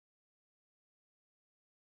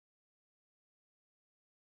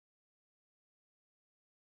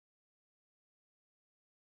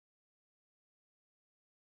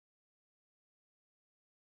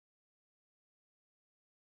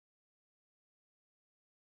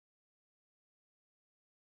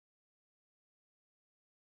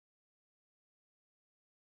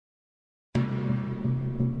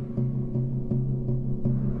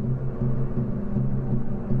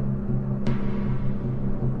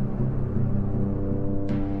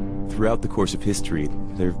Throughout the course of history,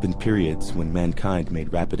 there have been periods when mankind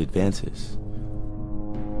made rapid advances.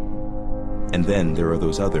 And then there are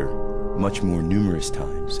those other, much more numerous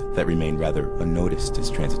times that remain rather unnoticed as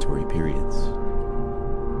transitory periods.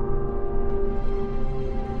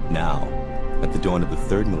 Now, at the dawn of the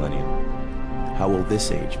third millennium, how will this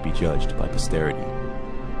age be judged by posterity?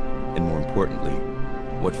 And more importantly,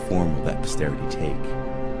 what form will that posterity take?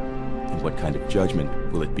 And what kind of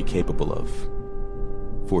judgment will it be capable of?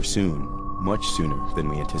 For soon, much sooner than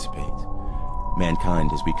we anticipate,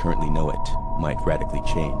 mankind as we currently know it might radically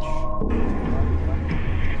change.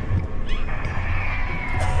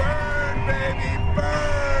 Burn, baby,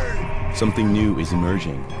 burn! Something new is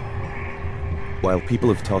emerging. While people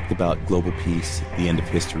have talked about global peace, the end of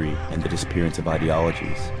history, and the disappearance of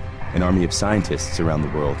ideologies, an army of scientists around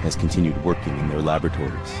the world has continued working in their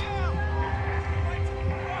laboratories.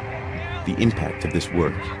 The impact of this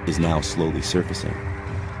work is now slowly surfacing.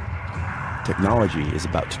 Technology is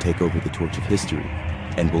about to take over the torch of history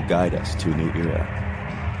and will guide us to a new era.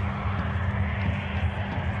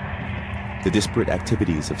 The disparate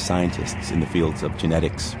activities of scientists in the fields of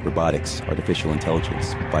genetics, robotics, artificial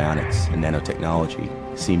intelligence, bionics, and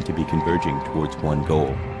nanotechnology seem to be converging towards one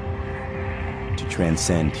goal: to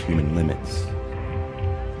transcend human limits.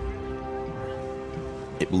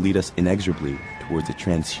 It will lead us inexorably towards a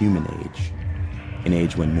transhuman age, an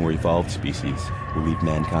age when more evolved species will leave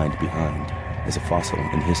mankind behind as a fossil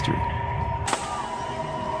in history.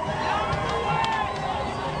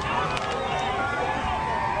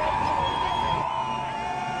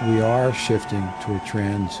 We are shifting to a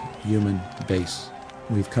transhuman base.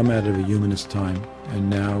 We've come out of a humanist time, and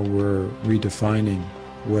now we're redefining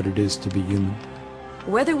what it is to be human.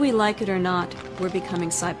 Whether we like it or not, we're becoming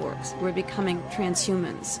cyborgs. We're becoming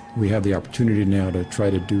transhumans. We have the opportunity now to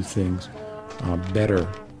try to do things better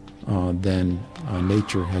than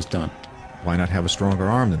nature has done. Why not have a stronger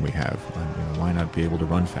arm than we have? Why not be able to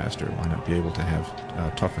run faster? Why not be able to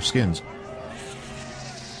have tougher skins?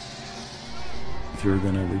 If you're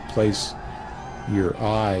going to replace your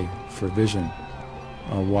eye for vision,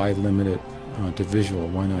 why limit it to visual?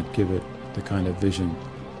 Why not give it the kind of vision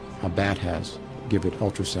a bat has? Give it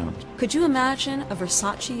ultrasound. Could you imagine a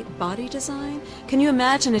Versace body design? Can you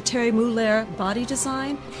imagine a Terry Mugler body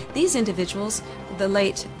design? These individuals, the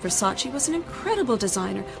late Versace was an incredible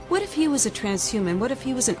designer. What if he was a transhuman? What if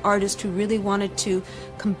he was an artist who really wanted to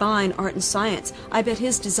combine art and science? I bet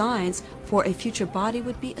his designs for a future body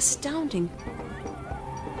would be astounding.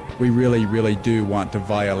 We really, really do want to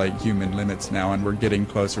violate human limits now, and we're getting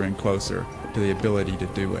closer and closer to the ability to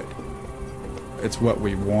do it. It's what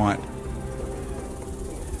we want.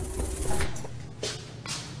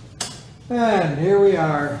 And here we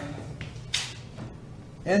are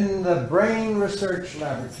in the brain research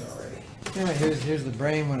laboratory. Here's the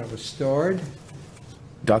brain when it was stored.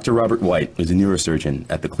 Dr. Robert White is a neurosurgeon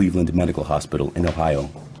at the Cleveland Medical Hospital in Ohio.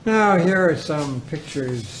 Now here are some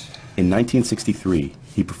pictures. In 1963,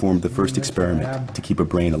 he performed the first experiment to keep a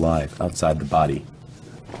brain alive outside the body.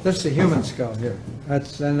 This is a human skull here.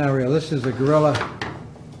 That's not real. This is a gorilla.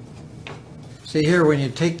 See here, when you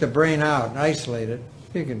take the brain out and isolate it,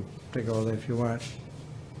 you can take all that if you want,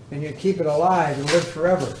 and you keep it alive and live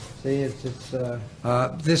forever. See,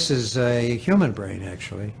 this is a human brain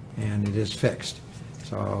actually, and it is fixed,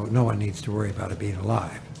 so no one needs to worry about it being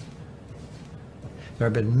alive. There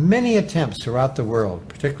have been many attempts throughout the world,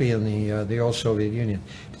 particularly in the old Soviet Union,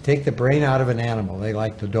 to take the brain out of an animal, they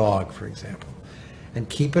like the dog, for example, and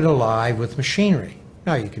keep it alive with machinery.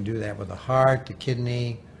 Now you can do that with the heart, the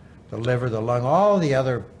kidney, the liver, the lung, all the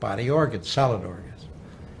other body organs, solid organs.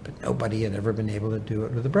 But nobody had ever been able to do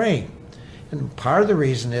it with the brain. And part of the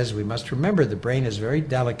reason is we must remember the brain is very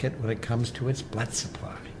delicate when it comes to its blood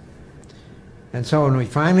supply. And so when we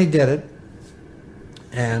finally did it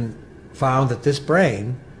and found that this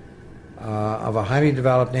brain of a highly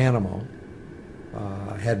developed animal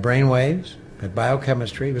had brain waves, had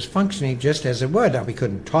biochemistry, was functioning just as it would. Now we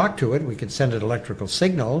couldn't talk to it, we could send it electrical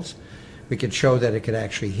signals, we could show that it could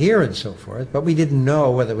actually hear and so forth, but we didn't know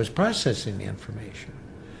whether it was processing the information.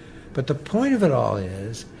 But the point of it all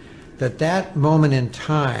is that that moment in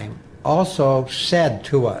time also said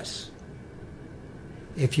to us,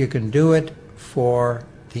 if you can do it for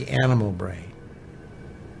the animal brain,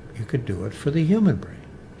 you could do it for the human brain.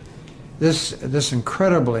 This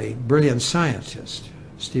incredibly brilliant scientist,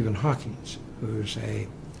 Stephen Hawking, who's an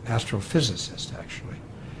astrophysicist actually,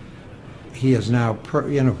 he is now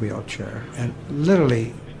in a wheelchair and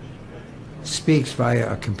literally speaks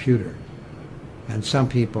via a computer. And some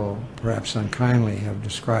people, perhaps unkindly, have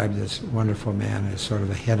described this wonderful man as sort of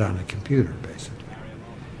a head on a computer, basically.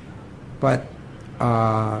 But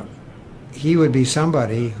he would be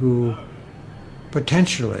somebody who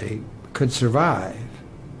potentially could survive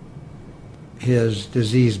his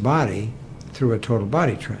diseased body through a total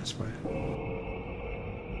body transplant.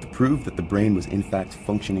 To prove that the brain was in fact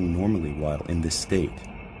functioning normally while in this state,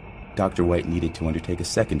 Dr. White needed to undertake a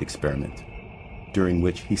second experiment, during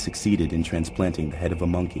which he succeeded in transplanting the head of a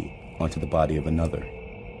monkey onto the body of another.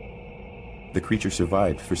 The creature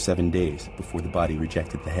survived for 7 days before the body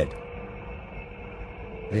rejected the head.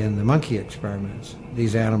 In the monkey experiments,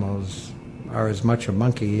 these animals are as much a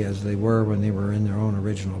monkey as they were when they were in their own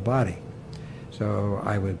original body. So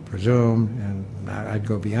I would presume, and I'd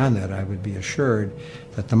go beyond that, I would be assured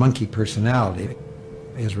that the monkey personality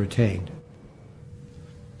is retained.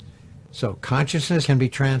 So consciousness can be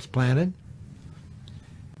transplanted.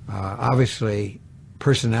 Obviously,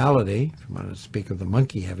 personality, if you want to speak of the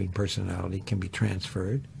monkey having personality, can be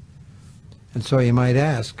transferred. And so you might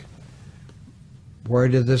ask, where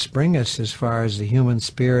did this bring us as far as the human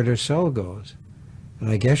spirit or soul goes? And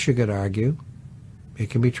I guess you could argue it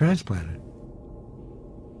can be transplanted.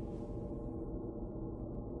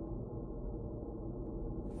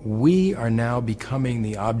 We are now becoming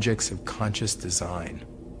the objects of conscious design.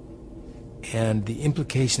 And the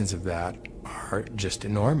implications of that are just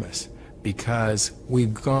enormous, because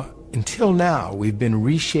we've gone, until now, we've been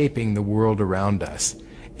reshaping the world around us.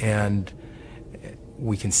 And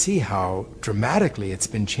we can see how dramatically it's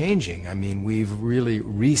been changing. I mean, we've really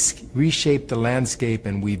reshaped the landscape,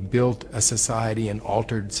 and we've built a society and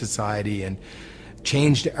altered society and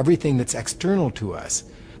changed everything that's external to us.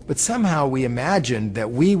 But somehow we imagined that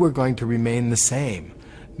we were going to remain the same,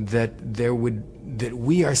 that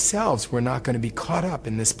we ourselves were not going to be caught up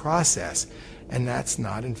in this process. And that's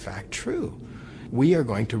not in fact true. We are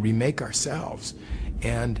going to remake ourselves.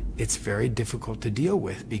 And it's very difficult to deal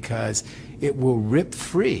with, because it will rip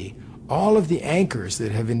free all of the anchors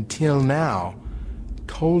that have until now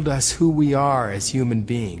told us who we are as human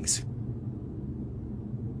beings.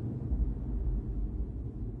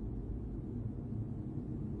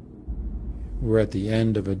 We're at the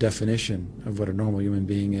end of a definition of what a normal human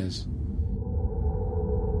being is.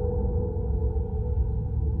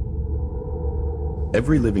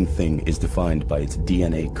 Every living thing is defined by its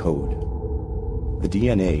DNA code. The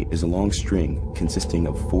DNA is a long string consisting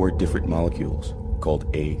of 4 different molecules called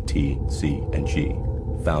A, T, C, and G,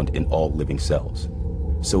 found in all living cells.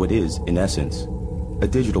 So it is, in essence, a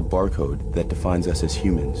digital barcode that defines us as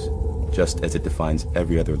humans, just as it defines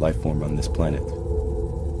every other life form on this planet.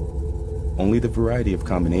 Only the variety of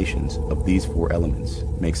combinations of these 4 elements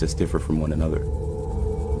makes us differ from one another.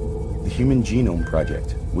 The Human Genome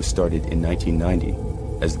Project was started in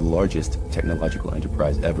 1990 as the largest technological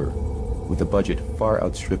enterprise ever, with a budget far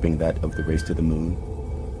outstripping that of the race to the moon,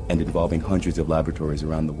 and involving hundreds of laboratories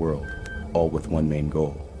around the world, all with one main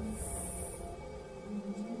goal.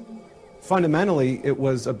 Fundamentally, it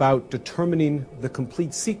was about determining the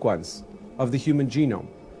complete sequence of the human genome,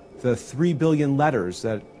 the 3 billion letters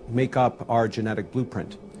that make up our genetic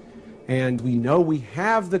blueprint. And we know we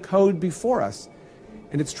have the code before us,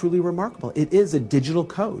 and it's truly remarkable. It is a digital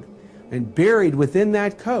code, and buried within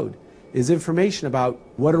that code is information about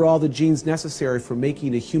what are all the genes necessary for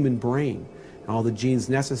making a human brain, all the genes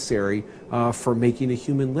necessary for making a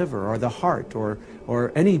human liver, or the heart,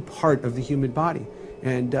 or any part of the human body.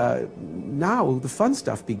 And now the fun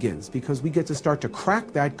stuff begins, because we get to start to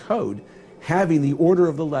crack that code, having the order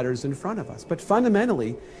of the letters in front of us. But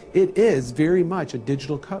fundamentally, it is very much a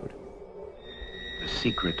digital code. The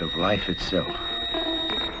secret of life itself,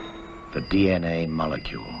 the DNA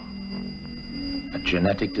molecule. A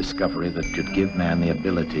genetic discovery that could give man the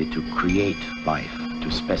ability to create life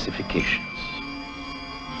to specifications.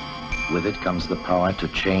 With it comes the power to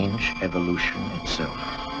change evolution itself.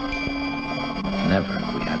 Never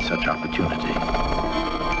have we had such opportunity,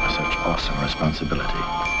 or such awesome responsibility.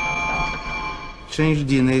 Change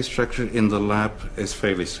DNA structure in the lab is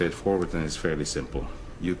fairly straightforward, and it's fairly simple.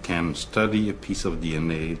 You can study a piece of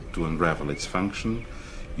DNA to unravel its function.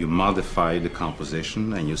 You modify the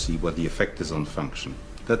composition, and you see what the effect is on function.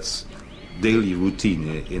 That's daily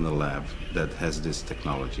routine in a lab that has this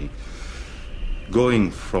technology.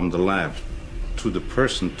 Going from the lab to the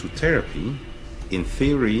person to therapy, in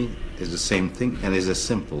theory, is the same thing and is as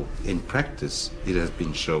simple. In practice, it has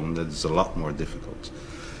been shown that it's a lot more difficult.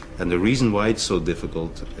 And the reason why it's so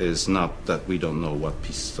difficult is not that we don't know what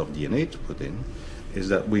pieces of DNA to put in, is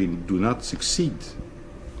that we do not succeed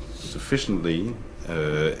sufficiently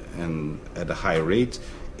and at a high rate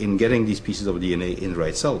in getting these pieces of DNA in the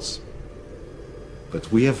right cells.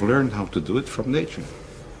 But we have learned how to do it from nature.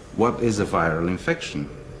 What is a viral infection?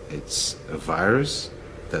 It's a virus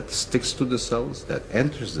that sticks to the cells, that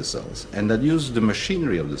enters the cells, and that uses the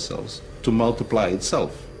machinery of the cells to multiply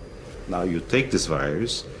itself. Now you take this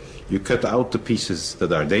virus, you cut out the pieces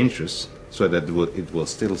that are dangerous, so that it will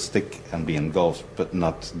still stick and be engulfed but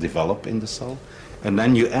not develop in the cell. And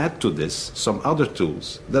then you add to this some other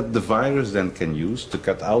tools that the virus then can use to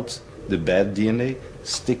cut out the bad DNA,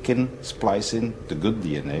 stick in, splice in the good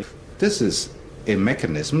DNA. This is a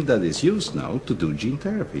mechanism that is used now to do gene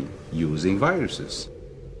therapy using viruses.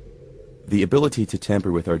 The ability to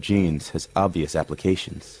tamper with our genes has obvious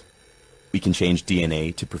applications. We can change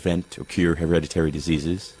DNA to prevent or cure hereditary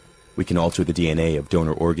diseases. We can alter the DNA of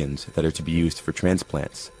donor organs that are to be used for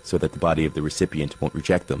transplants so that the body of the recipient won't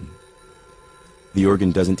reject them. The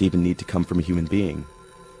organ doesn't even need to come from a human being.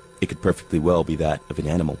 It could perfectly well be that of an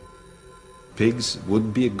animal. Pigs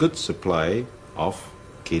would be a good supply of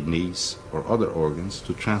kidneys or other organs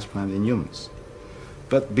to transplant in humans.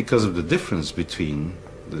 But because of the difference between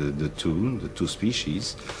the two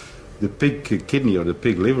species, the pig kidney or the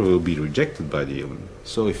pig liver will be rejected by the human.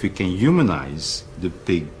 So if we can humanize the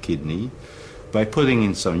pig kidney by putting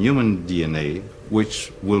in some human DNA,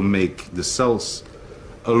 which will make the cells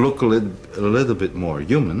look a little bit more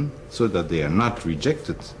human, so that they are not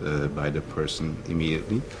rejected by the person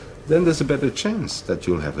immediately, then there's a better chance that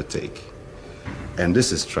you'll have a take. And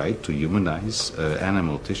this is tried to humanize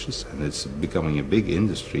animal tissues, and it's becoming a big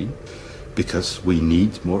industry because we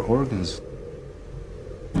need more organs.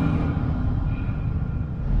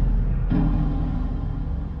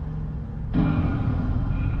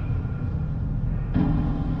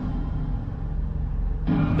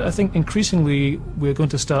 I think increasingly we're going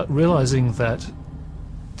to start realizing that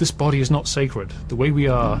this body is not sacred. The way we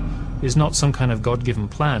are is not some kind of God-given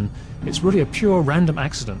plan. It's really a pure random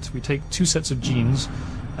accident. We take two sets of genes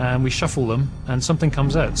and we shuffle them and something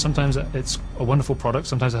comes out. Sometimes it's a wonderful product,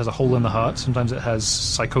 sometimes it has a hole in the heart, sometimes it has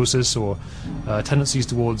psychosis or tendencies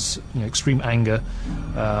towards extreme anger,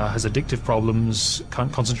 has addictive problems,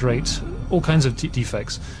 can't concentrate, all kinds of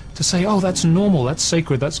defects. To say, oh, that's normal, that's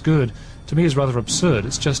sacred, that's good, to me is rather absurd.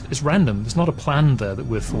 It's random. There's not a plan there that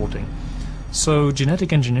we're thwarting. So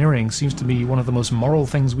genetic engineering seems to me one of the most moral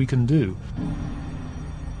things we can do.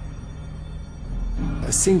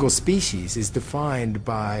 A single species is defined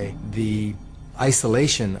by the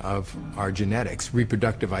isolation of our genetics,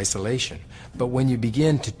 reproductive isolation. But when you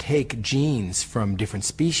begin to take genes from different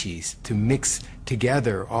species to mix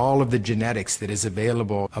together all of the genetics that is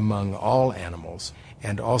available among all animals,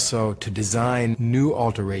 and also to design new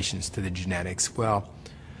alterations to the genetics, well,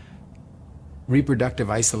 reproductive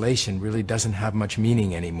isolation really doesn't have much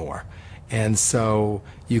meaning anymore. And so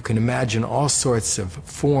you can imagine all sorts of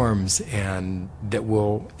forms and that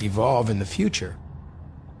will evolve in the future.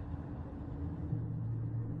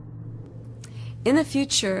 In the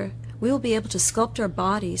future, we will be able to sculpt our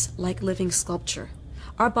bodies like living sculpture.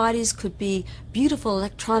 Our bodies could be beautiful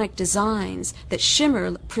electronic designs that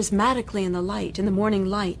shimmer prismatically in the light, in the morning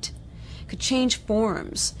light. It could change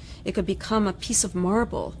forms. It could become a piece of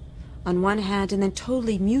marble on one hand and then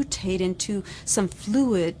totally mutate into some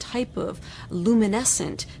fluid type of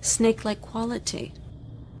luminescent, snake-like quality.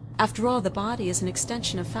 After all, the body is an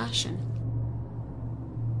extension of fashion.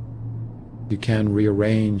 You can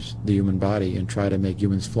rearrange the human body and try to make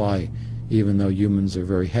humans fly, even though humans are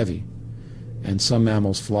very heavy. And some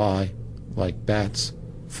mammals fly, like bats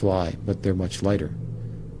fly, but they're much lighter.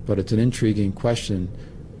 But it's an intriguing question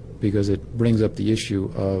because it brings up the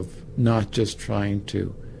issue of not just trying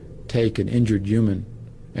to take an injured human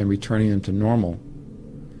and returning them to normal,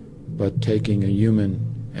 but taking a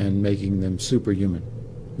human and making them superhuman,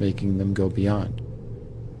 making them go beyond.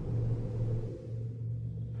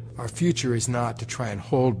 Our future is not to try and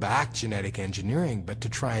hold back genetic engineering, but to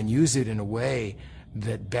try and use it in a way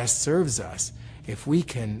that best serves us.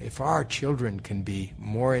 If our children can be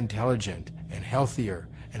more intelligent and healthier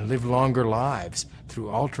and live longer lives through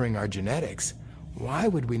altering our genetics, why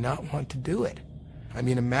would we not want to do it? I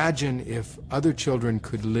mean, imagine if other children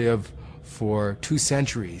could live for 2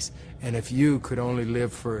 centuries, and if you could only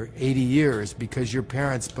live for 80 years because your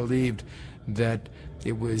parents believed that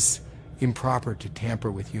it was improper to tamper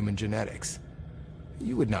with human genetics.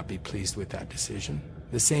 You would not be pleased with that decision.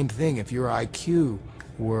 The same thing if your IQ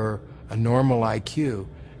were a normal IQ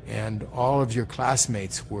and all of your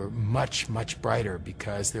classmates were much, much brighter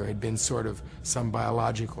because there had been sort of some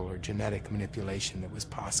biological or genetic manipulation that was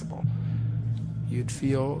possible. You'd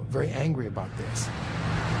feel very angry about this.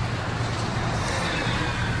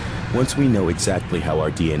 Once we know exactly how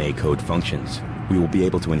our DNA code functions, we will be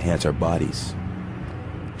able to enhance our bodies.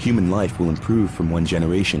 Human life will improve from one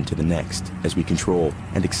generation to the next as we control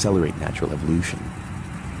and accelerate natural evolution.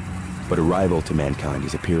 But a rival to mankind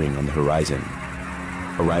is appearing on the horizon,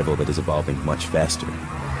 a rival that is evolving much faster.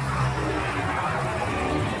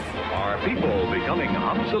 Are people becoming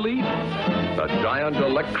obsolete? The giant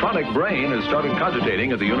electronic brain has started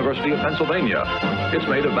cogitating at the University of Pennsylvania. It's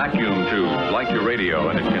made a vacuum tube, like your radio,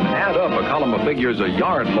 and it can add up a column of figures a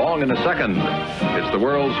yard long in a second. It's the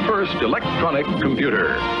world's first electronic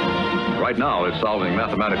computer. Right now, it's solving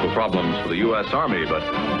mathematical problems for the U.S. Army, but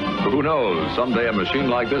who knows, someday a machine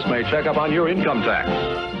like this may check up on your income tax.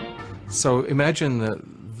 So imagine the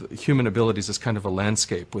human abilities as kind of a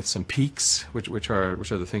landscape with some peaks, which are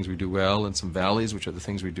the things we do well, and some valleys, which are the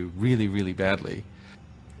things we do really, really badly.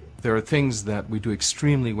 There are things that we do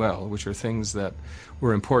extremely well, which are things that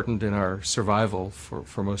were important in our survival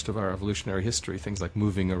for most of our evolutionary history, things like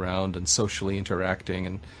moving around and socially interacting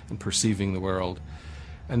and perceiving the world.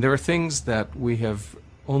 And there are things that we have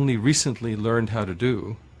only recently learned how to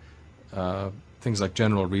do, things like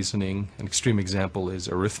general reasoning. An extreme example is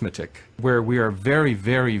arithmetic, where we are very,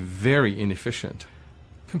 very, very inefficient.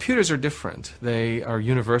 Computers are different. They are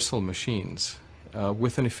universal machines.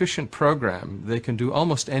 With an efficient program, they can do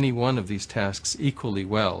almost any one of these tasks equally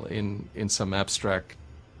well in some abstract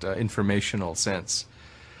informational sense.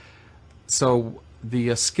 So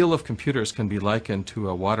the skill of computers can be likened to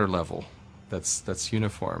a water level that's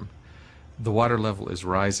uniform. The water level is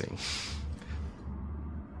rising.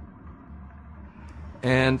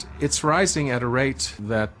 And it's rising at a rate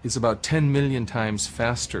that is about 10 million times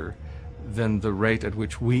faster than the rate at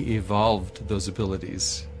which we evolved those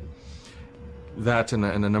abilities. That and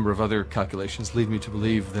a number of other calculations lead me to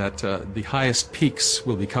believe that the highest peaks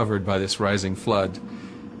will be covered by this rising flood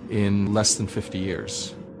in less than 50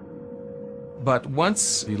 years. But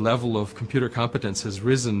once the level of computer competence has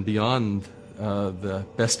risen beyond the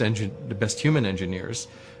best human engineers,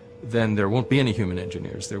 then there won't be any human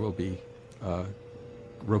engineers. There will be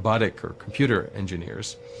robotic or computer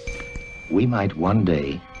engineers. We might one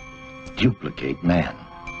day duplicate man,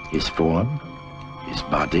 his form, his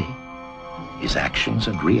body, his actions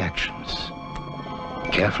and reactions,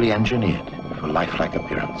 carefully engineered for lifelike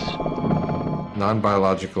appearance.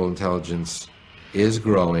 Non-biological intelligence is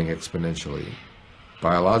growing exponentially.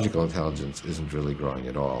 Biological intelligence isn't really growing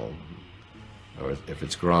at all. Or if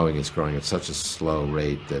it's growing at such a slow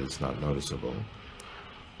rate that it's not noticeable.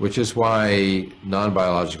 Which is why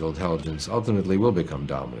non-biological intelligence ultimately will become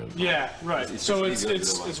dominant. Yeah, right. So it's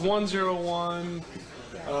 101.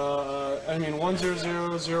 I mean 100, 010,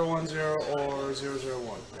 or 001.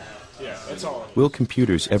 Yeah, that's all. Will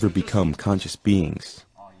computers ever become conscious beings?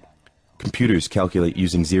 Computers calculate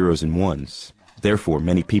using zeros and ones. Therefore,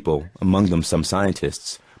 many people, among them some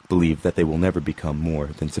scientists, believe that they will never become more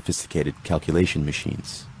than sophisticated calculation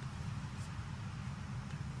machines.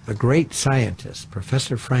 The great scientist,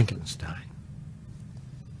 Professor Frankenstein,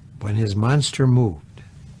 when his monster moved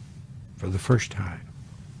for the first time,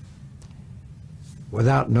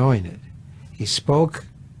 without knowing it, he spoke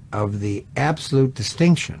of the absolute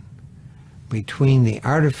distinction between the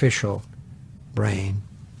artificial brain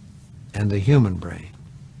and the human brain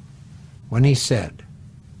when he said,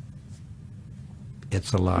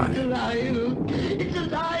 "It's alive." It's alive! It's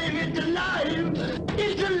alive! It's alive!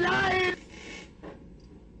 It's alive!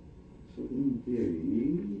 So in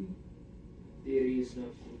theory is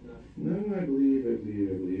not enough. No, I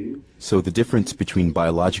believe. So the difference between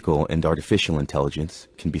biological and artificial intelligence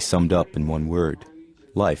can be summed up in one word: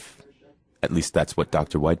 life. At least that's what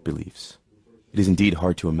Dr. White believes. It is indeed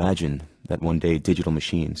hard to imagine that one day digital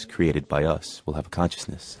machines created by us will have a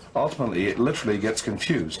consciousness. Ultimately, it literally gets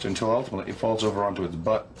confused until ultimately it falls over onto its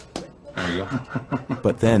butt. There you go.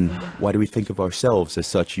 But then, why do we think of ourselves as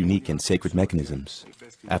such unique and sacred mechanisms?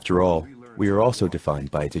 After all, we are also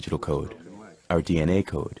defined by a digital code, our DNA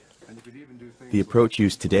code. The approach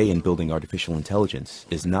used today in building artificial intelligence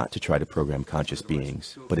is not to try to program conscious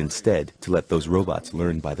beings, but instead to let those robots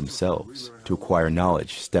learn by themselves, to acquire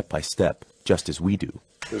knowledge step by step, just as we do.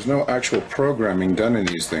 There's no actual programming done in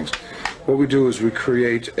these things. What we do is we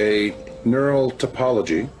create a neural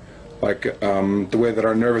topology, like the way that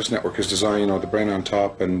our nervous network is designed, you know, the brain on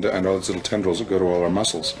top and all those little tendrils that go to all our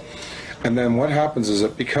muscles. And then what happens is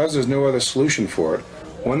that because there's no other solution for it,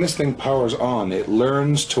 when this thing powers on, it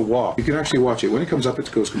learns to walk. You can actually watch it. When it comes up,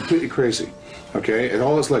 it goes completely crazy. Okay? And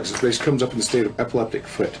all its legs, it basically comes up in a state of epileptic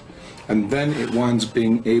fit. And then it winds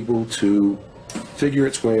being able to figure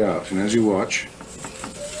its way out. And as you watch,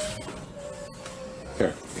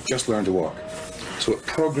 there, it just learned to walk. So it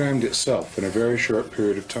programmed itself in a very short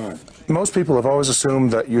period of time. Most people have always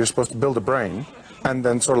assumed that you're supposed to build a brain and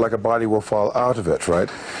then sort of like a body will fall out of it, right?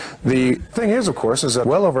 The thing is, of course, is that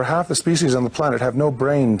well over half the species on the planet have no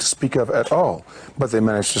brain to speak of at all, but they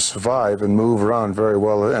manage to survive and move around very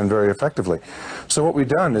well and very effectively. So what we've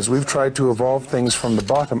done is we've tried to evolve things from the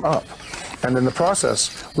bottom up. And in the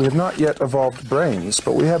process, we have not yet evolved brains,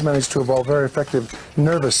 but we have managed to evolve very effective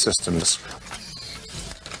nervous systems.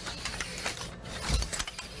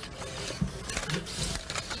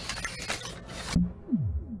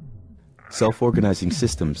 Self-organizing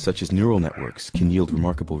systems such as neural networks can yield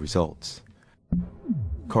remarkable results.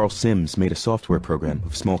 Carl Sims made a software program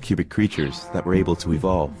of small cubic creatures that were able to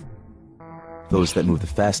evolve. Those that moved the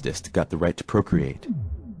fastest got the right to procreate.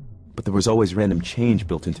 But there was always random change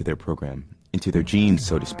built into their program, into their genes,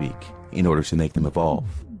 so to speak, in order to make them evolve.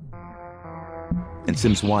 And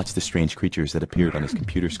Sims watched the strange creatures that appeared on his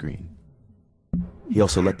computer screen. He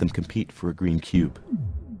also let them compete for a green cube.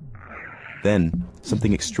 Then,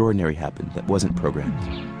 something extraordinary happened that wasn't programmed.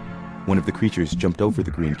 One of the creatures jumped over the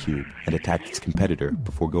green cube and attacked its competitor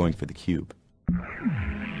before going for the cube.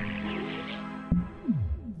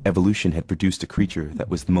 Evolution had produced a creature that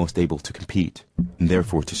was the most able to compete, and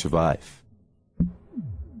therefore to survive. It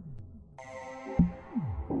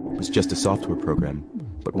was just a software program,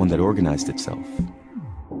 but one that organized itself.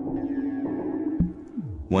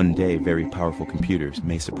 One day, very powerful computers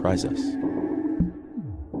may surprise us.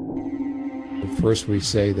 First we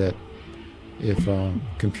say that if a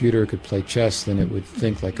computer could play chess, then it would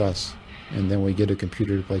think like us. And then we get a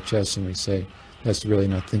computer to play chess and we say, that's really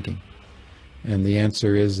not thinking. And the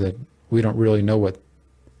answer is that we don't really know what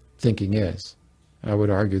thinking is. I would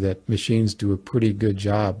argue that machines do a pretty good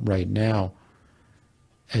job right now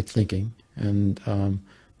at thinking, and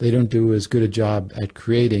they don't do as good a job at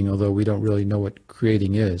creating, although we don't really know what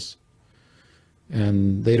creating is.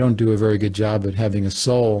 And they don't do a very good job at having a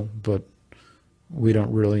soul, but we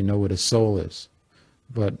don't really know what a soul is.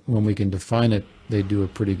 But when we can define it, they do a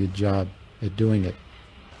pretty good job at doing it.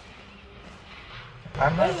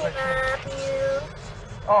 I'm not love you.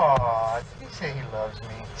 Aw, did he say he loves me?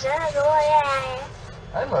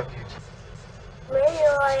 I love you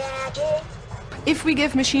too. If we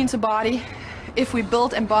give machines a body, if we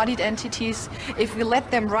build embodied entities, if we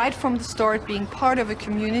let them right from the start being part of a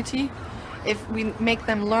community, if we make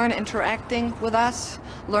them learn interacting with us,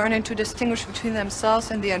 learning to distinguish between themselves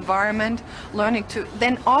and the environment, learning to,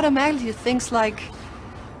 then automatically things like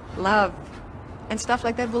love and stuff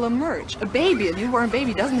like that will emerge. A baby, a newborn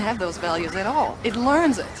baby, doesn't have those values at all. It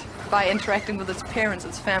learns it by interacting with its parents,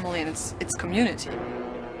 its family, and its community.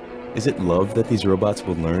 Is it love that these robots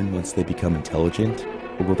will learn once they become intelligent,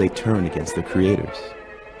 or will they turn against their creators?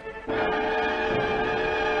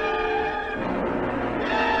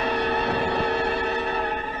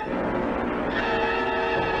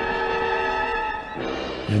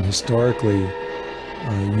 And historically,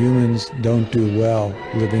 humans don't do well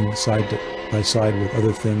living side by side with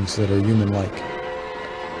other things that are human-like.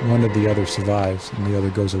 One or the other survives and the other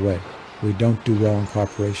goes away. We don't do well in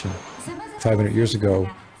cooperation. 500 years ago,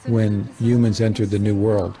 when humans entered the New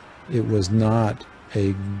World, it was not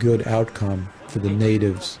a good outcome for the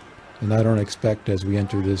natives. And I don't expect as we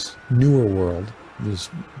enter this newer world, this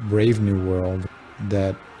brave new world,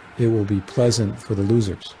 that it will be pleasant for the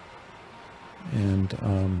losers. And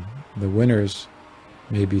the winners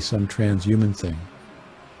may be some transhuman thing,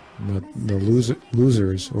 but the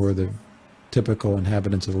losers, or the typical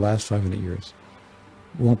inhabitants of the last 500 years,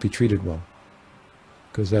 won't be treated well,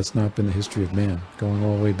 because that's not been the history of man, going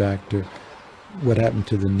all the way back to what happened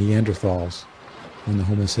to the Neanderthals when the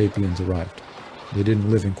Homo sapiens arrived. They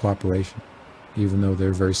didn't live in cooperation, even though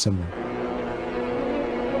they're very similar.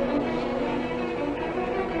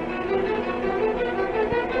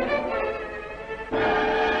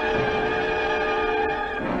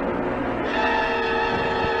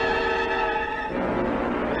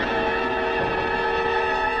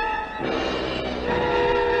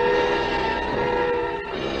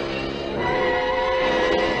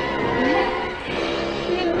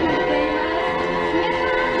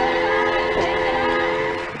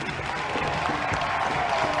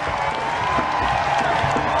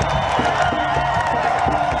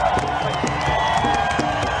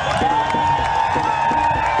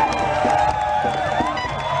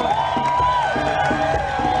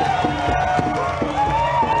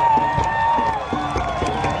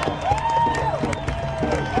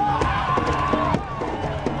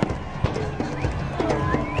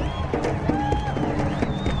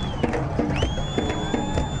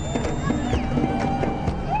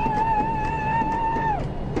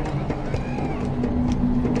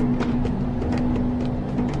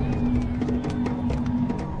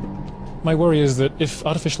 My worry is that if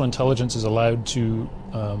artificial intelligence is allowed to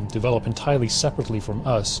develop entirely separately from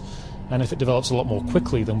us, and if it develops a lot more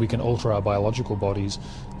quickly than we can alter our biological bodies,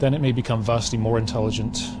 then it may become vastly more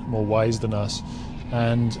intelligent, more wise than us,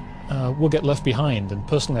 and we'll get left behind. And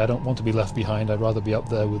personally, I don't want to be left behind. I'd rather be up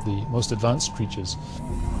there with the most advanced creatures.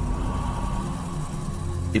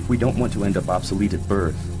 If we don't want to end up obsolete at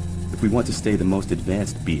birth, if we want to stay the most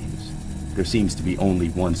advanced beings, there seems to be only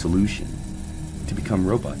one solution: to become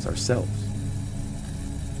robots ourselves.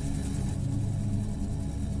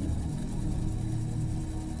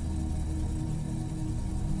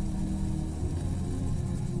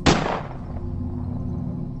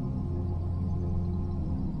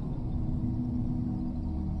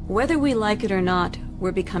 Whether we like it or not,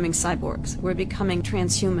 we're becoming cyborgs. We're becoming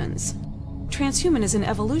transhumans. Transhuman is an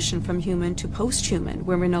evolution from human to post-human,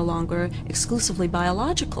 where we're no longer exclusively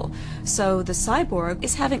biological. So the cyborg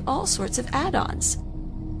is having all sorts of add-ons.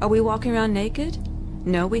 Are we walking around naked?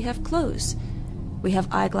 No, we have clothes. We have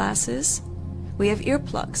eyeglasses. We have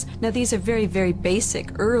earplugs. Now these are very, very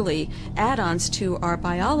basic, early add-ons to our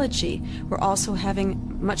biology. We're also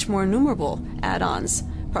having much more innumerable add-ons,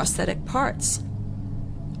 prosthetic parts,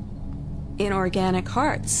 inorganic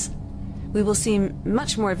hearts. We will see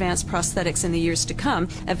much more advanced prosthetics in the years to come.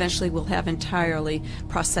 Eventually we'll have entirely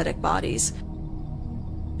prosthetic bodies.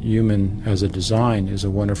 Human as a design is a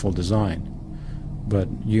wonderful design, but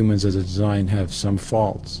humans as a design have some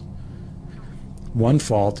faults. One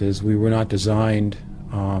fault is we were not designed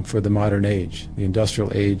for the modern age. The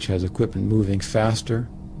industrial age has equipment moving faster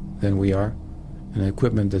than we are, and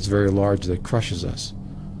equipment that's very large that crushes us.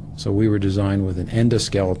 So we were designed with an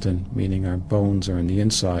endoskeleton, meaning our bones are on the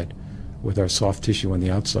inside, with our soft tissue on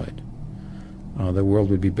the outside. The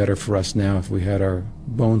world would be better for us now if we had our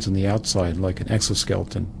bones on the outside like an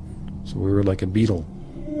exoskeleton. So we were like a beetle.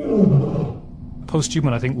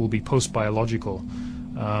 Post-human, I think, will be post-biological.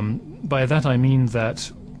 By that I mean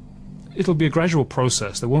that it'll be a gradual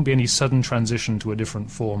process. There won't be any sudden transition to a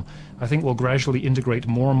different form. I think we'll gradually integrate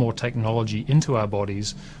more and more technology into our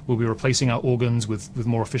bodies. We'll be replacing our organs with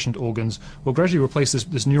more efficient organs. We'll gradually replace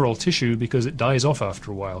this neural tissue because it dies off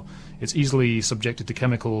after a while. It's easily subjected to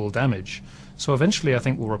chemical damage. So eventually I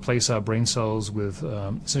think we'll replace our brain cells with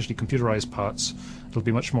essentially computerized parts. It'll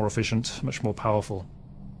be much more efficient, much more powerful.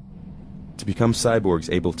 To become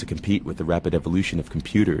cyborgs able to compete with the rapid evolution of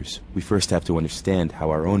computers, we first have to understand how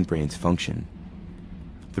our own brains function.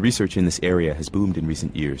 The research in this area has boomed in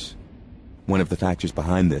recent years. One of the factors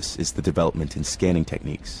behind this is the development in scanning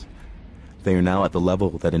techniques. They are now at the level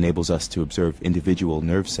that enables us to observe individual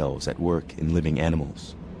nerve cells at work in living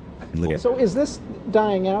animals. So is this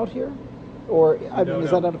dying out here? Or No, is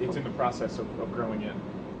that it's in the process of growing in.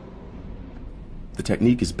 The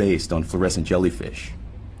technique is based on fluorescent jellyfish.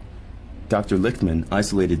 Dr. Lichtman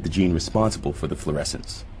isolated the gene responsible for the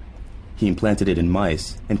fluorescence. He implanted it in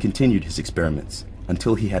mice and continued his experiments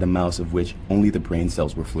until he had a mouse of which only the brain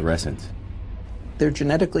cells were fluorescent. They're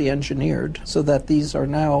genetically engineered so that these are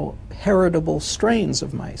now heritable strains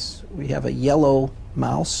of mice. We have a yellow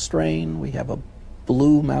mouse strain, we have a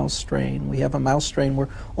blue mouse strain, we have a mouse strain where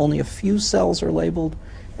only a few cells are labeled,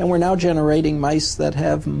 and we're now generating mice that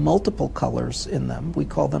have multiple colors in them. We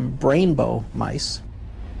call them rainbow mice.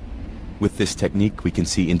 With this technique, we can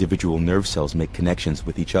see individual nerve cells make connections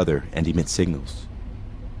with each other and emit signals.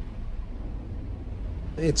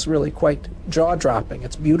 It's really quite jaw-dropping.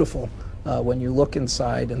 It's beautiful when you look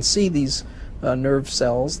inside and see these nerve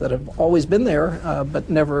cells that have always been there, but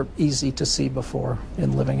never easy to see before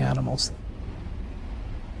in living animals.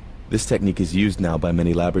 This technique is used now by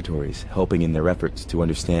many laboratories, helping in their efforts to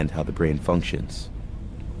understand how the brain functions.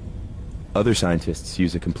 Other scientists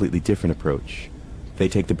use a completely different approach. They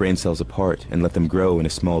take the brain cells apart and let them grow in a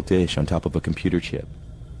small dish on top of a computer chip.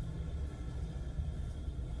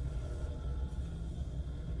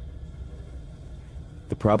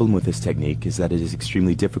 The problem with this technique is that it is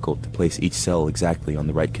extremely difficult to place each cell exactly on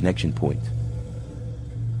the right connection point.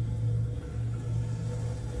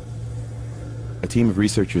 A team of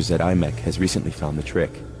researchers at IMEC has recently found the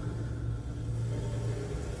trick.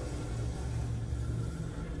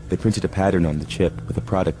 They printed a pattern on the chip with a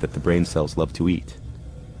product that the brain cells love to eat.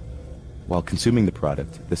 While consuming the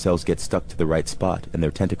product, the cells get stuck to the right spot and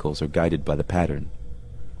their tentacles are guided by the pattern.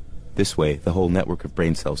 This way, the whole network of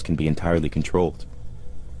brain cells can be entirely controlled.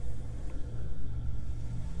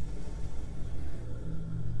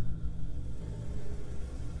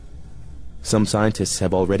 Some scientists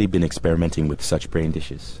have already been experimenting with such brain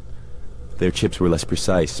dishes. Their chips were less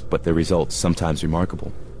precise, but their results sometimes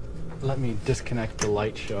remarkable. Let me disconnect the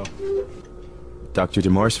light show. Dr.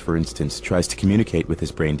 DeMars, for instance, tries to communicate with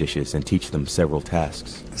his brain dishes and teach them several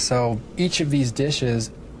tasks. So each of these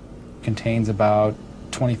dishes contains about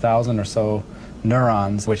 20,000 or so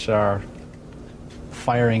neurons, which are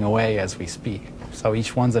firing away as we speak. So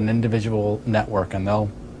each one's an individual network, and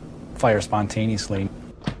they'll fire spontaneously.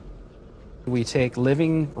 We take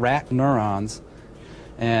living rat neurons,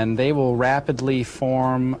 and they will rapidly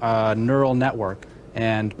form a neural network.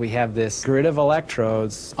 And we have this grid of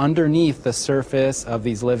electrodes underneath the surface of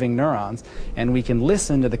these living neurons, and we can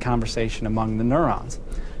listen to the conversation among the neurons.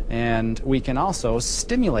 And we can also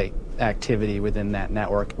stimulate activity within that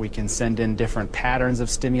network. We can send in different patterns of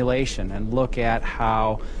stimulation and look at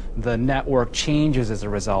how the network changes as a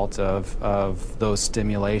result of those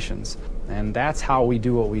stimulations. And that's how we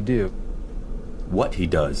do what we do. What he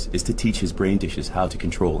does is to teach his brain dishes how to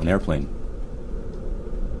control an airplane.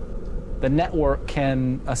 The network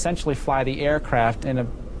can essentially fly the aircraft in a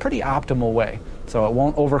pretty optimal way. So it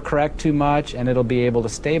won't overcorrect too much, and it'll be able to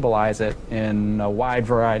stabilize it in a wide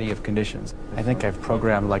variety of conditions. I think I've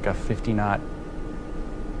programmed like a 50-knot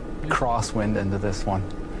crosswind into this one.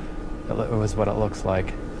 It was what it looks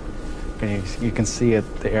like. You can see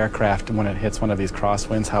it, the aircraft, when it hits one of these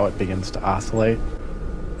crosswinds, how it begins to oscillate.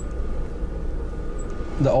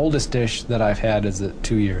 The oldest dish that I've had is at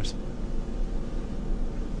 2 years.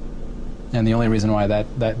 And the only reason why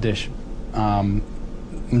that dish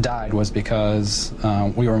died was because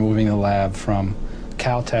we were moving the lab from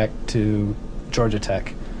Caltech to Georgia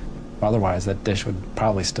Tech. Otherwise, that dish would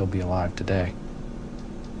probably still be alive today.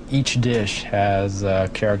 Each dish has a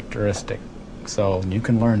characteristic, so you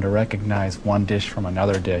can learn to recognize one dish from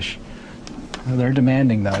another dish. They're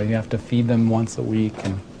demanding, though. You have to feed them once a week.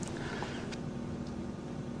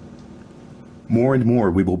 More and more,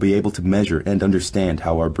 we will be able to measure and understand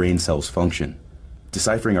how our brain cells function.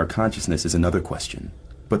 Deciphering our consciousness is another question,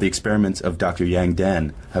 but the experiments of Dr. Yang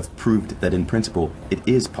Dan have proved that in principle, it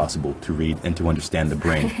is possible to read and to understand the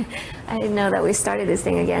brain. I didn't know that we started this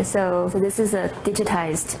thing again. So this is a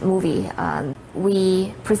digitized movie.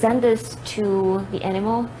 We present this to the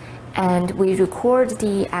animal, and we record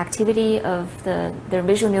the activity of their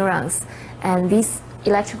visual neurons, and these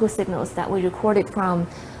electrical signals that we recorded from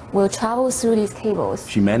will travel through these cables.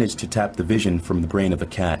 She managed to tap the vision from the brain of a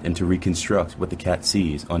cat and to reconstruct what the cat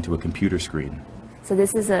sees onto a computer screen. So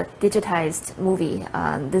this is a digitized movie.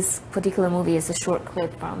 This particular movie is a short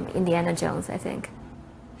clip from Indiana Jones, I think.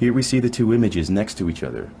 Here we see the two images next to each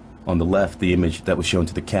other. On the left, the image that was shown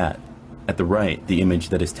to the cat. At the right, the image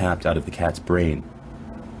that is tapped out of the cat's brain.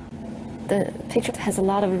 The picture has a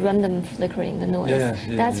lot of random flickering, the noise.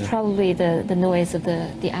 That's probably the noise of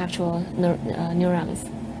the actual neurons,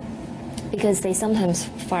 because they sometimes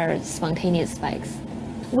fire spontaneous spikes.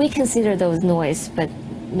 We consider those noise, but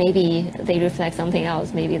maybe they reflect something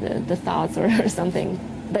else, maybe the thoughts or something.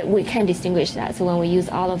 But we can distinguish that. So when we use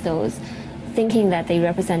all of those, thinking that they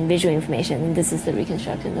represent visual information, this is the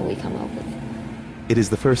reconstruction that we come up with. It is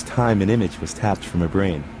the first time an image was tapped from a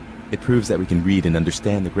brain. It proves that we can read and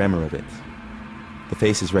understand the grammar of it. The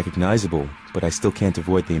face is recognizable, but I still can't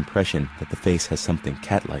avoid the impression that the face has something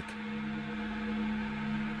cat-like.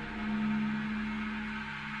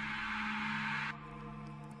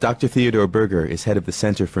 Dr. Theodore Berger is head of the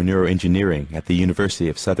Center for Neuroengineering at the University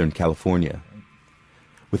of Southern California.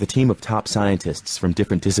 With a team of top scientists from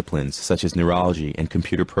different disciplines such as neurology and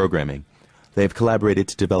computer programming, they have collaborated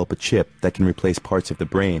to develop a chip that can replace parts of the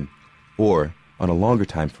brain, or, on a longer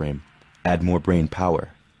time frame, add more brain power.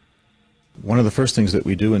 One of the first things that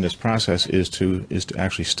we do in this process is to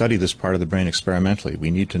actually study this part of the brain experimentally. We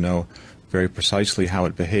need to know very precisely how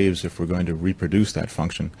it behaves if we're going to reproduce that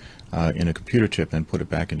function in a computer chip and put it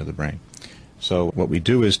back into the brain. So what we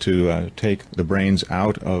do is to take the brains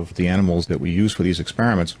out of the animals that we use for these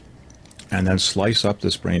experiments and then slice up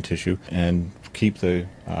this brain tissue and keep the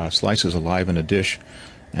slices alive in a dish,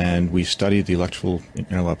 and we study the electrical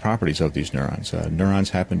properties of these neurons.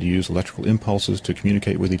 Neurons happen to use electrical impulses to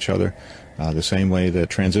communicate with each other the same way that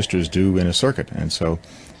transistors do in a circuit. And so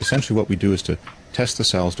essentially what we do is to test the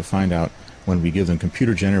cells to find out, when we give them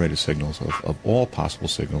computer-generated signals of all possible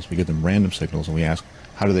signals, we give them random signals and we ask,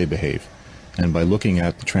 how do they behave? And by looking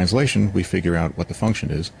at the translation, we figure out what the function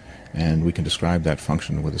is, and we can describe that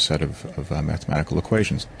function with a set of mathematical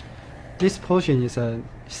equations. This portion is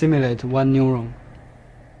simulate one neuron.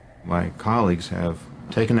 My colleagues have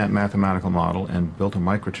taken that mathematical model and built a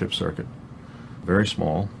microchip circuit, very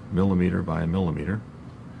small, millimeter by a millimeter.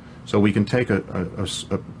 So we can take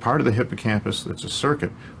a part of the hippocampus that's a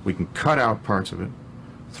circuit, we can cut out parts of it,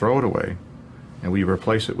 throw it away, and we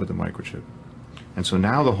replace it with the microchip. And so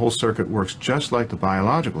now the whole circuit works just like the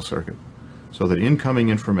biological circuit, so that incoming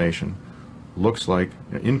information looks like,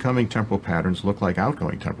 incoming temporal patterns look like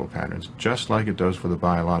outgoing temporal patterns, just like it does for the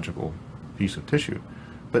biological piece of tissue.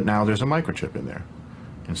 But now there's a microchip in there,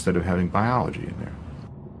 instead of having biology in there.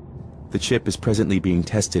 The chip is presently being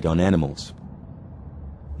tested on animals.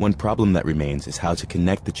 One problem that remains is how to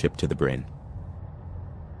connect the chip to the brain.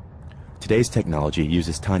 Today's technology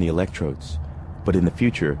uses tiny electrodes, but in the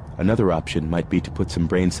future, another option might be to put some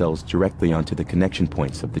brain cells directly onto the connection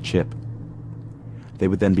points of the chip. They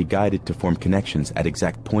would then be guided to form connections at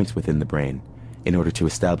exact points within the brain in order to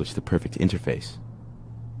establish the perfect interface.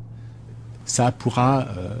 Ça pourra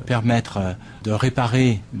permettre de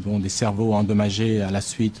réparer des cerveaux endommagés à la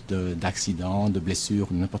suite d'accidents, de blessures,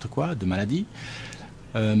 n'importe quoi, de maladies.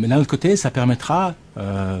 Mais d'un autre côté, ça permettra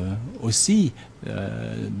aussi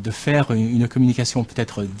de faire une communication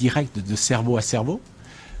peut-être directe de cerveau à cerveau.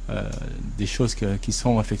 Des choses qui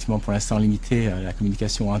sont effectivement pour l'instant limitées, la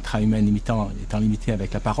communication intra-humaine étant limitée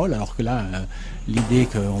avec la parole, alors que là, l'idée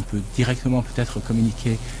qu'on peut directement peut-être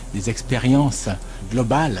communiquer des expériences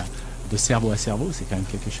globales de cerveau à cerveau, c'est quand même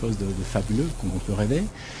quelque chose de fabuleux qu'on peut rêver.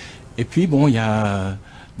 Et puis bon, il y a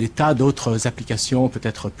des tas d'autres applications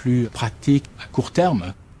peut-être plus pratiques à court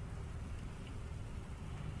terme.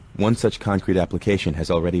 One such concrete application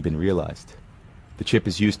has already been realized. The chip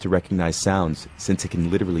is used to recognize sounds, since it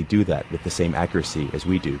can literally do that with the same accuracy as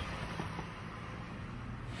we do.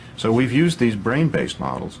 So we've used these brain-based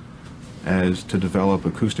models as to develop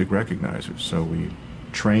acoustic recognizers. So we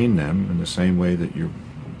train them in the same way that your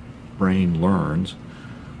brain learns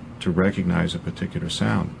to recognize a particular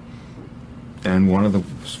sound. And one of the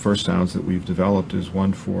first sounds that we've developed is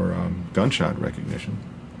one for gunshot recognition.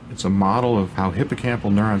 It's a model of how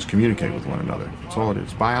hippocampal neurons communicate with one another. That's all it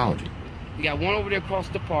is, biology. You got one over there across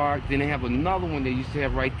the park, then they have another one they used to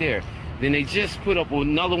have right there. Then they just put up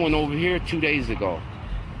another one over here 2 days ago.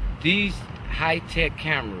 These high-tech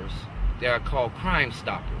cameras, they are called Crime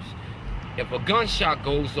Stoppers. If a gunshot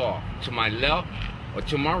goes off to my left or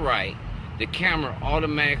to my right, the camera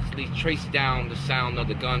automatically traces down the sound of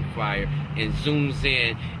the gunfire and zooms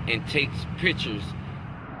in and takes pictures.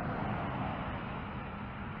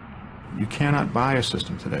 You cannot buy a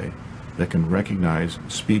system today that can recognize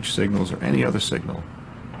speech signals or any other signal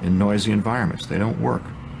in noisy environments. They don't work.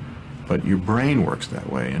 But your brain works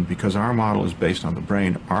that way, and because our model is based on the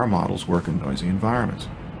brain, our models work in noisy environments.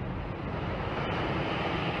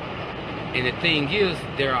 And the thing is,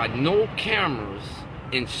 there are no cameras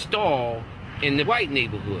installed in the white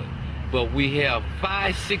neighborhood, but we have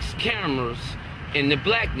 5, 6 cameras in the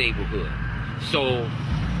black neighborhood. So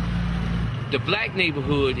the black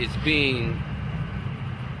neighborhood is being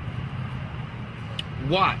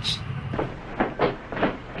watched.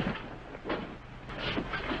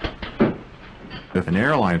 If an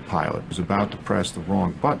airline pilot is about to press the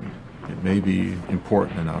wrong button, it may be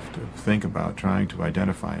important enough to think about trying to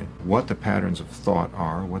identify what the patterns of thought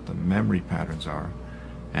are, what the memory patterns are,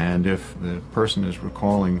 and if the person is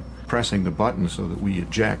recalling pressing the button so that we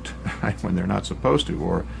eject when they're not supposed to,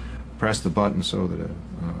 or press the button so that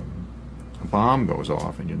a bomb goes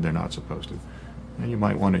off and they're not supposed to, then you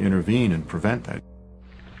might want to intervene and prevent that.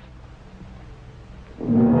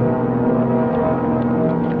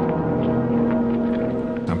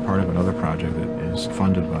 I'm part of another project that is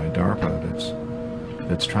funded by DARPA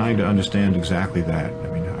that's trying to understand exactly that. I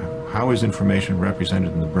mean, how is information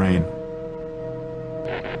represented in the brain?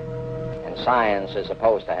 And science is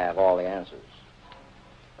supposed to have all the answers.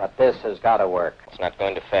 But this has got to work. It's not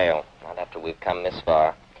going to fail, not after we've come this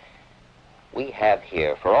far. We have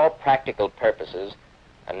here, for all practical purposes,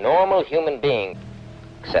 a normal human being,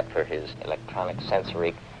 except for his electronic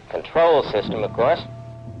sensory control system, of course.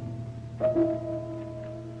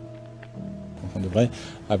 On devrait,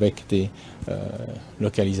 avec des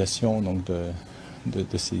localisations donc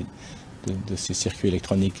de ces circuits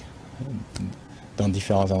électroniques dans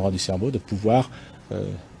différents endroits du cerveau, de pouvoir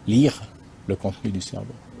lire le contenu du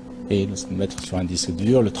cerveau et le mettre sur un disque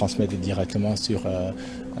dur, le transmettre directement sur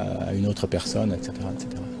à une autre personne, etc.,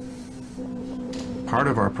 etc. Part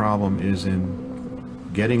of our problem is in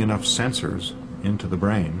getting enough sensors into the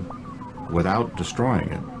brain without destroying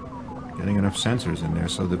it, getting enough sensors in there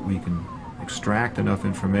so that we can extract enough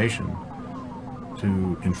information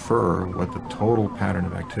to infer what the total pattern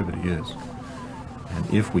of activity is.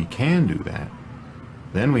 And if we can do that,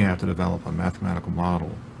 then we have to develop a mathematical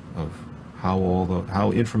model of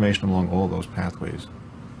how information along all those pathways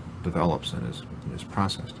develops and is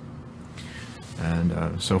processed.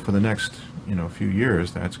 And so for the next few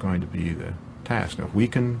years, that's going to be the task. Now, if we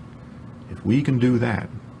can do that,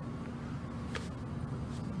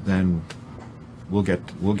 then we'll get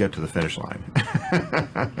to the finish line.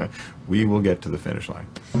 We will get to the finish line.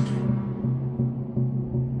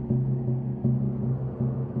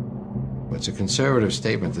 It's a conservative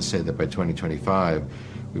statement to say that by 2025,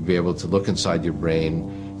 we'll be able to look inside your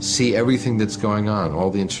brain, see everything that's going on, all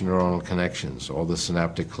the interneuronal connections, all the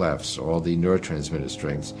synaptic clefts, all the neurotransmitter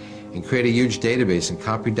strengths, and create a huge database and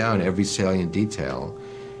copy down every salient detail,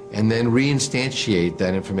 and then reinstantiate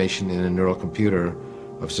that information in a neural computer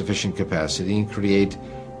of sufficient capacity and create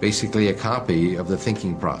basically a copy of the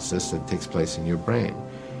thinking process that takes place in your brain.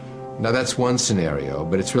 Now that's one scenario,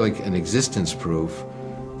 but it's really an existence proof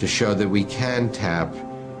to show that we can tap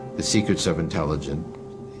the secrets of intelligence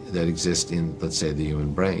that exist in, let's say, the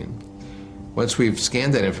human brain. Once we've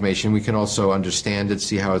scanned that information, we can also understand it,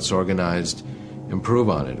 see how it's organized, improve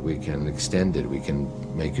on it. We can extend it. We can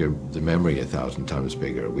make the memory 1,000 times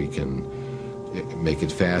bigger. We can make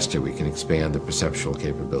it faster. We can expand the perceptual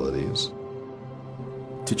capabilities.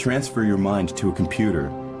 To transfer your mind to a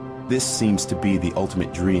computer, this seems to be the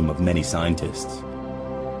ultimate dream of many scientists.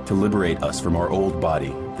 To liberate us from our old body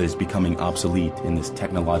that is becoming obsolete in this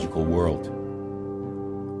technological world.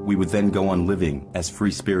 We would then go on living as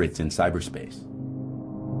free spirits in cyberspace.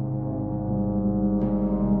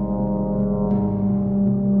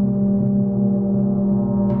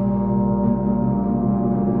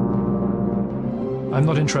 I'm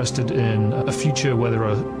not interested in a future where there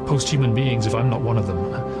are post-human beings if I'm not one of them.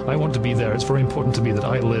 I want to be there. It's very important to me that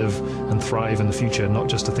I live and thrive in the future, not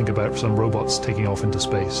just to think about some robots taking off into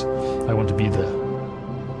space. I want to be there.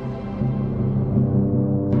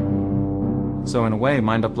 So in a way,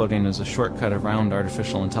 mind uploading is a shortcut around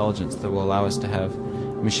artificial intelligence that will allow us to have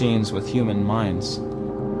machines with human minds.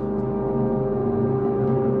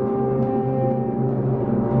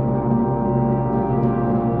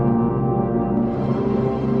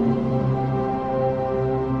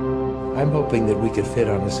 I'm hoping that we could fit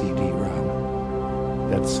on a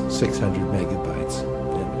CD-ROM. That's 600 megabytes.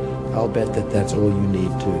 And I'll bet that that's all you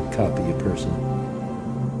need to copy a person.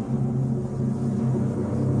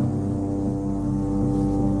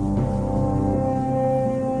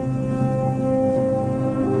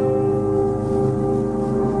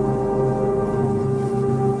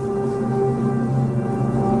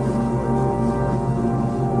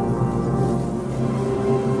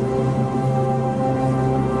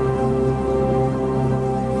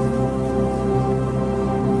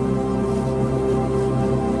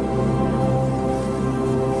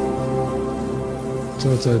 So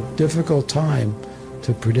it's a difficult time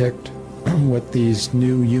to predict what these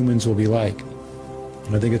new humans will be like.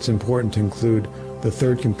 And I think it's important to include the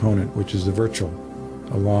third component, which is the virtual,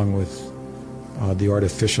 along with the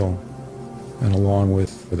artificial and along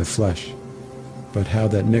with the flesh. But how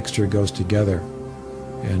that mixture goes together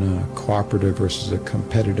in a cooperative versus a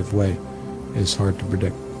competitive way is hard to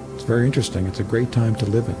predict. It's very interesting. It's a great time to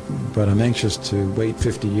live in. But I'm anxious to wait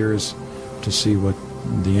 50 years to see what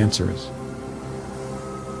the answer is.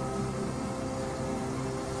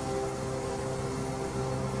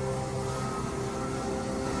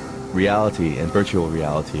 Reality and virtual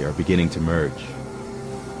reality are beginning to merge.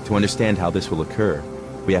 To understand how this will occur,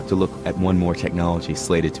 we have to look at one more technology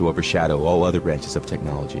slated to overshadow all other branches of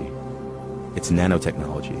technology. It's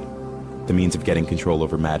nanotechnology, the means of getting control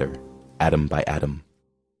over matter, atom by atom.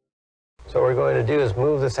 So what we're going to do is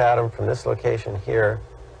move this atom from this location here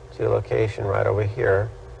to a location right over here.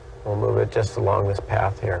 We'll move it just along this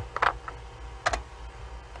path here.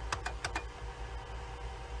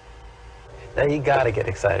 Now you got to get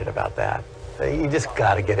excited about that. You just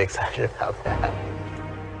got to get excited about that.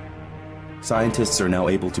 Scientists are now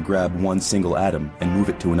able to grab one single atom and move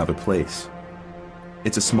it to another place.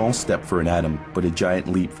 It's a small step for an atom, but a giant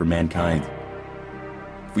leap for mankind.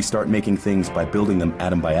 If we start making things by building them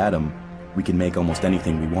atom by atom, we can make almost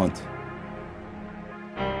anything we want.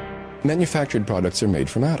 Manufactured products are made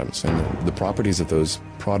from atoms, and the properties of those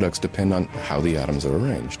products depend on how the atoms are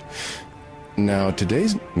arranged. Now,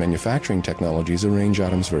 today's manufacturing technologies arrange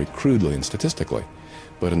atoms very crudely and statistically,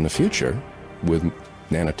 but in the future, with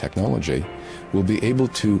nanotechnology, we'll be able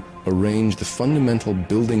to arrange the fundamental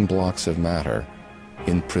building blocks of matter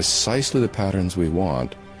in precisely the patterns we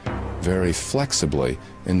want, very flexibly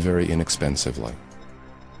and very inexpensively.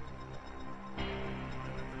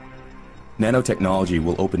 Nanotechnology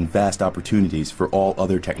will open vast opportunities for all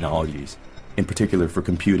other technologies, in particular for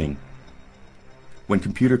computing. When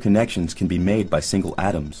computer connections can be made by single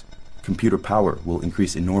atoms, computer power will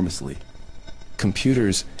increase enormously.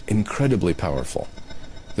 Computers incredibly powerful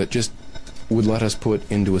that just would let us put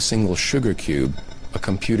into a single sugar cube a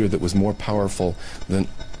computer that was more powerful than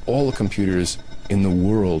all the computers in the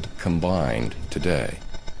world combined today.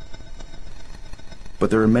 But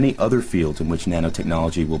there are many other fields in which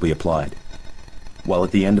nanotechnology will be applied. While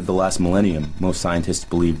at the end of the last millennium, most scientists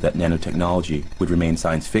believed that nanotechnology would remain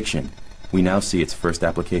science fiction, we now see its first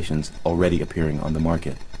applications already appearing on the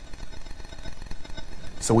market.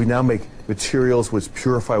 So we now make materials which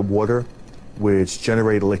purify water, which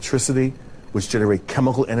generate electricity, which generate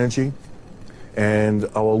chemical energy. And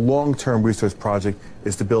our long-term research project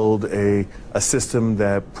is to build a system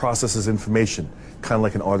that processes information, kind of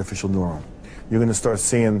like an artificial neuron. You're going to start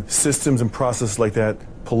seeing systems and processes like that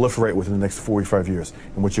proliferate within the next 45 years,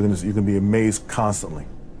 in which you're going to be amazed constantly.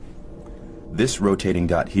 This rotating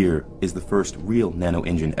dot here is the first real nano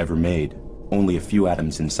engine ever made, only a few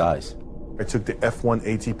atoms in size. I took the F1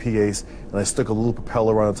 ATPase and I stuck a little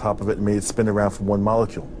propeller on the top of it and made it spin around from one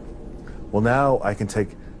molecule. Well, now I can take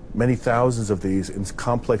many thousands of these in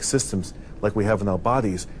complex systems like we have in our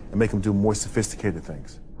bodies and make them do more sophisticated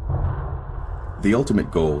things. The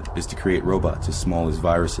ultimate goal is to create robots as small as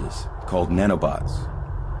viruses, called nanobots.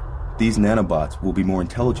 These nanobots will be more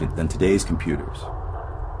intelligent than today's computers.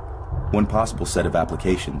 One possible set of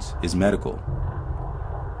applications is medical.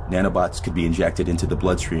 Nanobots could be injected into the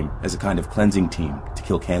bloodstream as a kind of cleansing team to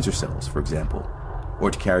kill cancer cells, for example,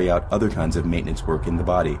 or to carry out other kinds of maintenance work in the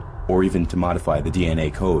body, or even to modify the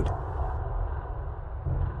DNA code.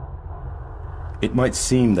 It might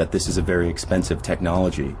seem that this is a very expensive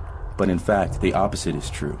technology, but in fact, the opposite is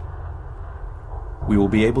true. We will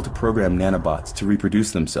be able to program nanobots to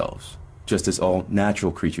reproduce themselves, just as all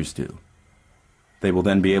natural creatures do. They will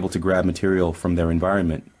then be able to grab material from their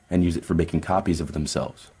environment and use it for making copies of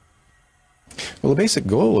themselves. Well, the basic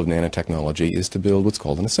goal of nanotechnology is to build what's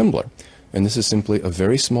called an assembler. And this is simply a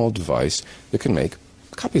very small device that can make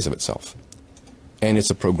copies of itself. And it's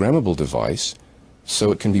a programmable device,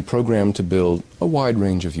 so it can be programmed to build a wide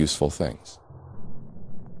range of useful things.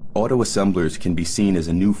 Autoassemblers can be seen as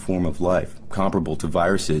a new form of life, comparable to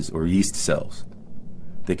viruses or yeast cells.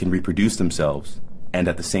 They can reproduce themselves, and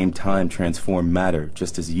at the same time transform matter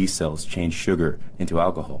just as yeast cells change sugar into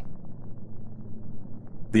alcohol.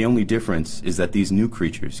 The only difference is that these new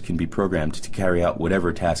creatures can be programmed to carry out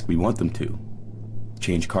whatever task we want them to.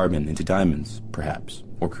 Change carbon into diamonds, perhaps,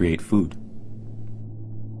 or create food.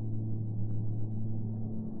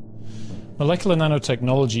 Molecular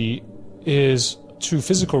nanotechnology is to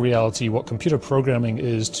physical reality what computer programming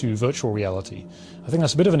is to virtual reality. I think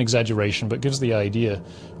that's a bit of an exaggeration, but gives the idea.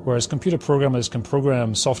 Whereas computer programmers can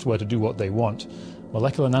program software to do what they want,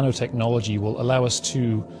 molecular nanotechnology will allow us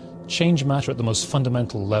to change matter at the most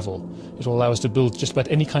fundamental level. It will allow us to build just about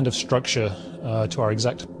any kind of structure to our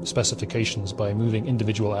exact specifications by moving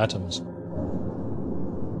individual atoms.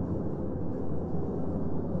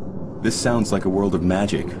 This sounds like a world of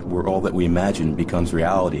magic, where all that we imagine becomes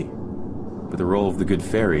reality. But the role of the good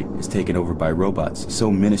fairy is taken over by robots so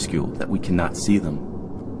minuscule that we cannot see them.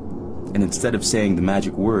 And instead of saying the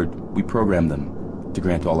magic word, we program them to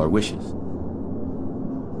grant all our wishes.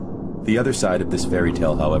 The other side of this fairy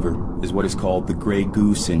tale, however, is what is called the gray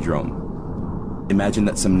goo syndrome. Imagine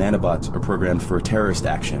that some nanobots are programmed for a terrorist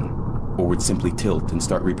action, or would simply tilt and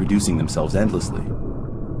start reproducing themselves endlessly.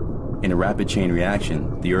 In a rapid chain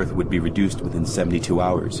reaction, the Earth would be reduced within 72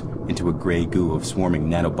 hours into a gray goo of swarming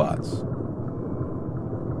nanobots.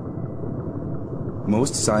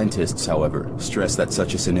 Most scientists, however, stress that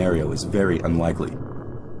such a scenario is very unlikely.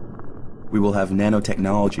 We will have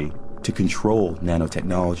nanotechnology to control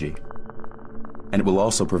nanotechnology, and it will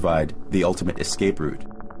also provide the ultimate escape route.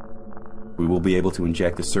 We will be able to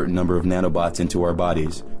inject a certain number of nanobots into our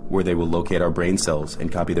bodies, where they will locate our brain cells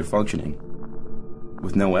and copy their functioning.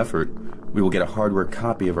 With no effort, we will get a hardware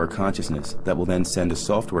copy of our consciousness that will then send a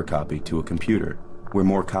software copy to a computer, where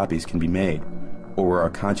more copies can be made, or where our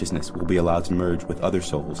consciousness will be allowed to merge with other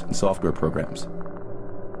souls and software programs.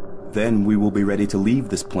 Then we will be ready to leave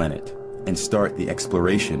this planet and start the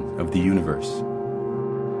exploration of the universe.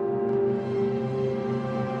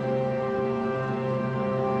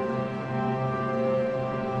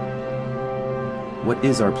 What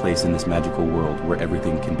is our place in this magical world where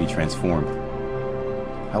everything can be transformed?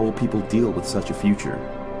 How will people deal with such a future?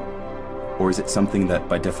 Or is it something that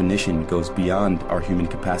by definition goes beyond our human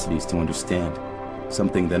capacities to understand?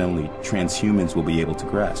 Something that only transhumans will be able to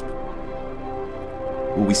grasp?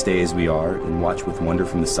 Will we stay as we are and watch with wonder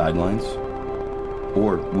from the sidelines?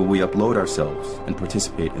 Or will we upload ourselves and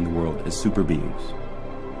participate in the world as super beings?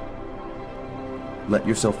 Let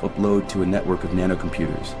yourself upload to a network of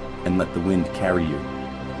nanocomputers and let the wind carry you.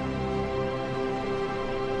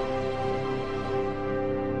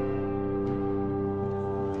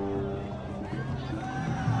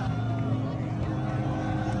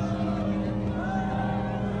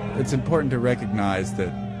 It's important to recognize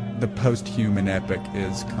that the post-human epoch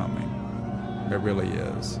is coming. It really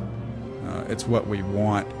is. It's what we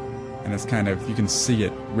want, and it's kind of, you can see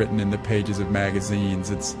it written in the pages of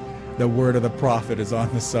magazines. It's the word of the prophet is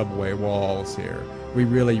on the subway walls here. We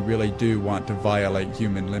really, really do want to violate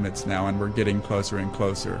human limits now, and we're getting closer and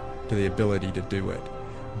closer to the ability to do it.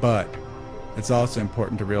 But it's also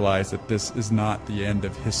important to realize that this is not the end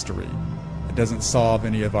of history. It doesn't solve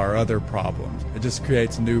any of our other problems. It just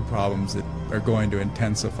creates new problems that are going to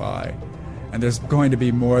intensify. And there's going to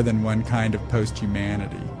be more than one kind of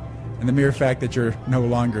post-humanity. And the mere fact that you're no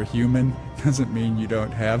longer human doesn't mean you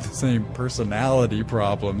don't have the same personality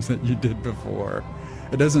problems that you did before.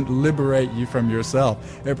 It doesn't liberate you from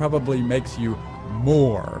yourself. It probably makes you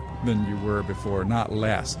more than you were before, not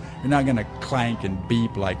less. You're not going to clank and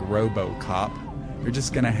beep like RoboCop. You're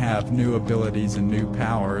just going to have new abilities and new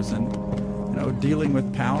powers, and dealing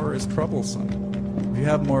with power is troublesome. If you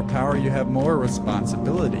have more power, you have more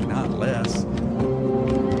responsibility, not less.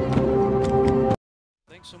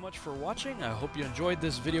 Thanks so much for watching. I hope you enjoyed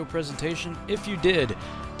this video presentation. If you did,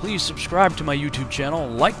 please subscribe to my YouTube channel,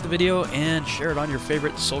 like the video, and share it on your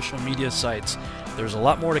favorite social media sites. There's a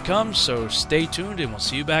lot more to come, so stay tuned and we'll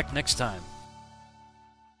see you back next time.